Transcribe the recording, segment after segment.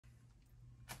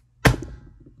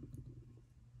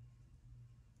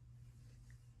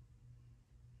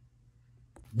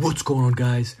What's going on,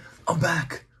 guys? I'm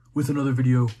back with another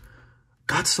video.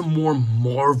 Got some more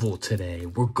Marvel today.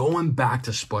 We're going back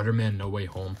to Spider-Man No Way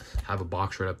Home. I have a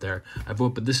box right up there.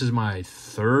 But this is my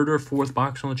third or fourth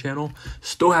box on the channel.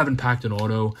 Still haven't packed an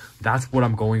auto. That's what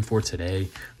I'm going for today.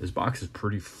 This box is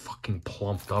pretty fucking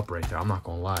plumped up right there. I'm not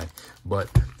gonna lie. But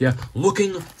yeah,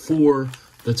 looking for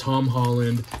the Tom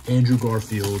Holland, Andrew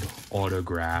Garfield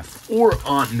autograph. Or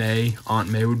Aunt May.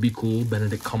 Aunt May would be cool.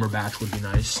 Benedict Cumberbatch would be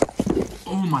nice.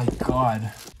 Oh my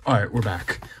god. Alright, we're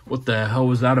back. What the hell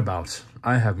was that about?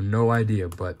 I have no idea,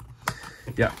 but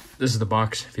yeah, this is the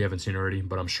box if you haven't seen it already,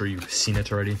 but I'm sure you've seen it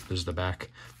already. This is the back.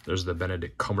 There's the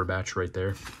Benedict Cumberbatch right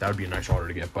there. That would be a nice order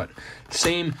to get, but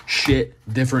same shit,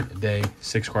 different day.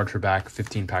 6 cards for back,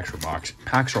 15 packs for box.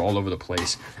 Packs are all over the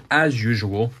place, as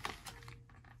usual.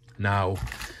 Now,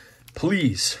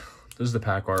 please, this is the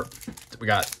pack art. We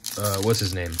got, what's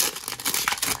his name?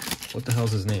 What the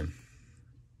hell's his name?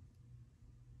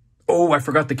 Oh, I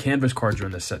forgot the canvas cards are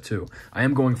in this set too. I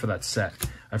am going for that set.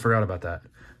 I forgot about that.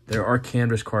 There are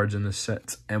canvas cards in this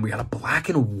set. And we got a black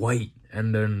and white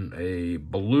and then a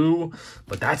blue.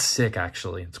 But that's sick,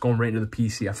 actually. It's going right into the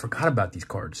PC. I forgot about these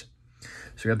cards.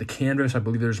 So we got the canvas. I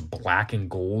believe there's black and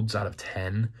golds out of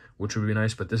 10, which would be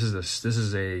nice. But this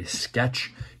is a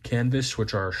sketch canvas,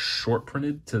 which are short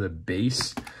printed to the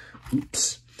base.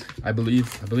 Oops. I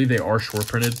believe they are short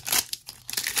printed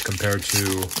compared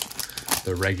to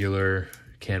the regular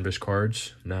canvas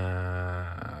cards. I'm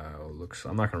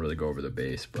not gonna really go over the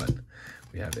base, but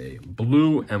we have a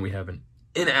blue and we have an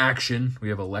in action. We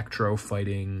have Electro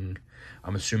fighting,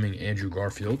 I'm assuming Andrew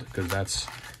Garfield, because that's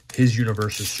his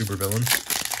universe's supervillain.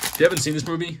 If you haven't seen this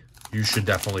movie, you should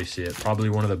definitely see it. Probably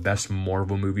one of the best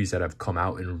Marvel movies that have come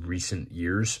out in recent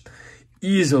years.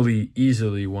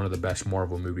 Easily one of the best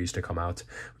Marvel movies to come out.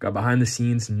 We got behind the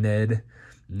scenes Ned,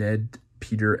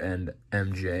 Peter, and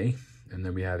MJ. And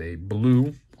then we have a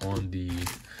blue on the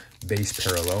base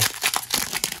parallel.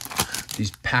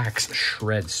 These packs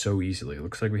shred so easily. It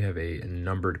looks like we have a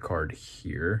numbered card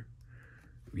here.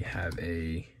 We have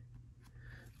a,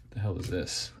 what the hell is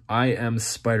this? I Am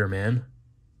Spider-Man.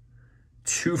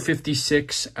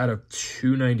 256 out of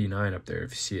 299 up there,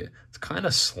 if you see it. It's kind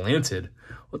of slanted.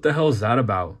 What the hell is that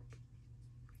about?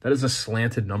 That is a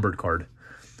slanted numbered card.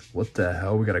 What the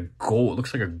hell? We got a gold. It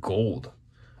looks like a gold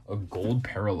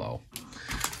parallel.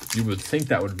 You would think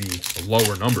that would be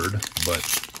lower numbered, but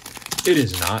it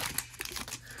is not.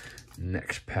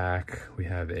 Next pack, we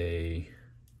have a,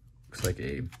 looks like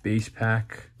a base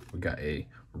pack. We got a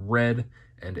red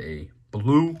and a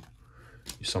blue.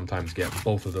 You sometimes get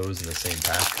both of those in the same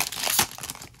pack.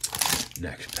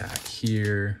 Next pack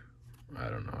here. I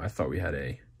don't know. I thought we had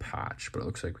a patch, but it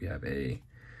looks like we have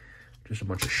just a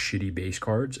bunch of shitty base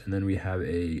cards. And then we have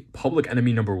a Public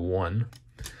Enemy #1.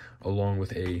 Along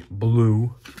with a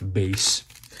blue base.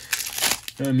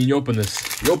 I mean, you open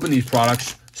these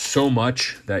products so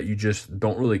much that you just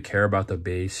don't really care about the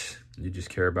base. You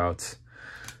just care about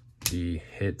the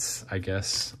hits, I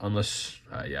guess. Unless,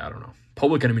 yeah, I don't know.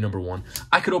 Public Enemy #1.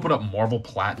 I could open up Marvel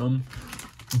Platinum,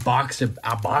 box after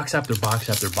box after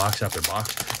box after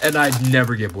box, and I'd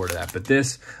never get bored of that. But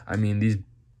this, I mean, these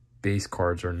base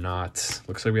cards are not.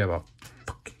 Looks like we have a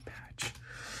fucking patch.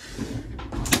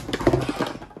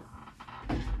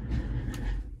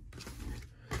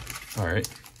 All right.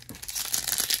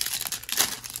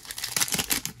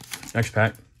 Next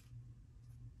pack.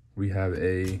 We have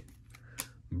a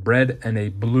red and a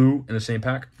blue in the same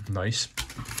pack. Nice.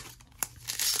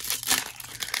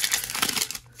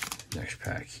 Next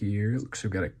pack here. Looks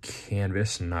like we've got a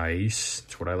canvas. Nice.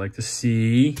 That's what I like to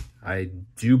see. I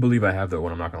do believe I have that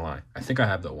one. I'm not going to lie. I think I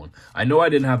have that one. I know I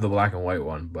didn't have the black and white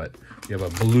one, but we have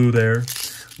a blue there.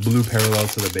 Blue parallel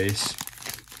to the base.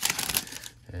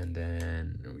 And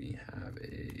then we have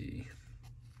a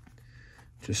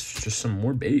just some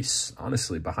more base,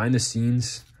 honestly, behind the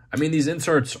scenes. I mean, these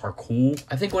inserts are cool.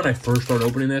 I think when I first started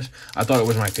opening this, I thought it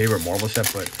was my favorite Marvel set,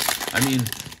 but I mean,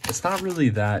 it's not really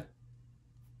that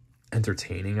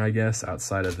entertaining, I guess,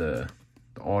 outside of the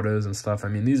autos and stuff. I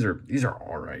mean, these are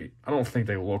all right. I don't think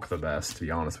they look the best, to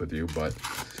be honest with you, but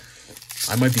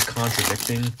I might be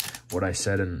contradicting what I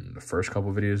said in the first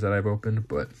couple videos that I've opened,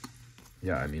 but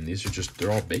yeah, I mean, these are just,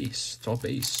 they're all base. It's all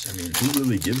base. I mean, who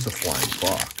really gives a flying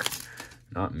fuck?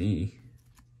 Not me.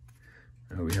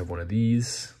 We have one of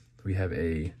these. We have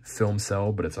a film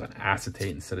cell, but it's an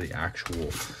acetate instead of the actual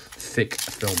thick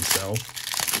film cell.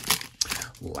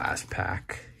 Last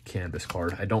pack, canvas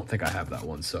card. I don't think I have that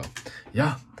one, so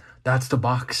yeah, that's the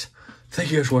box.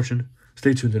 Thank you guys for watching.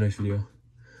 Stay tuned to the next video.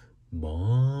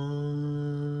 Bye.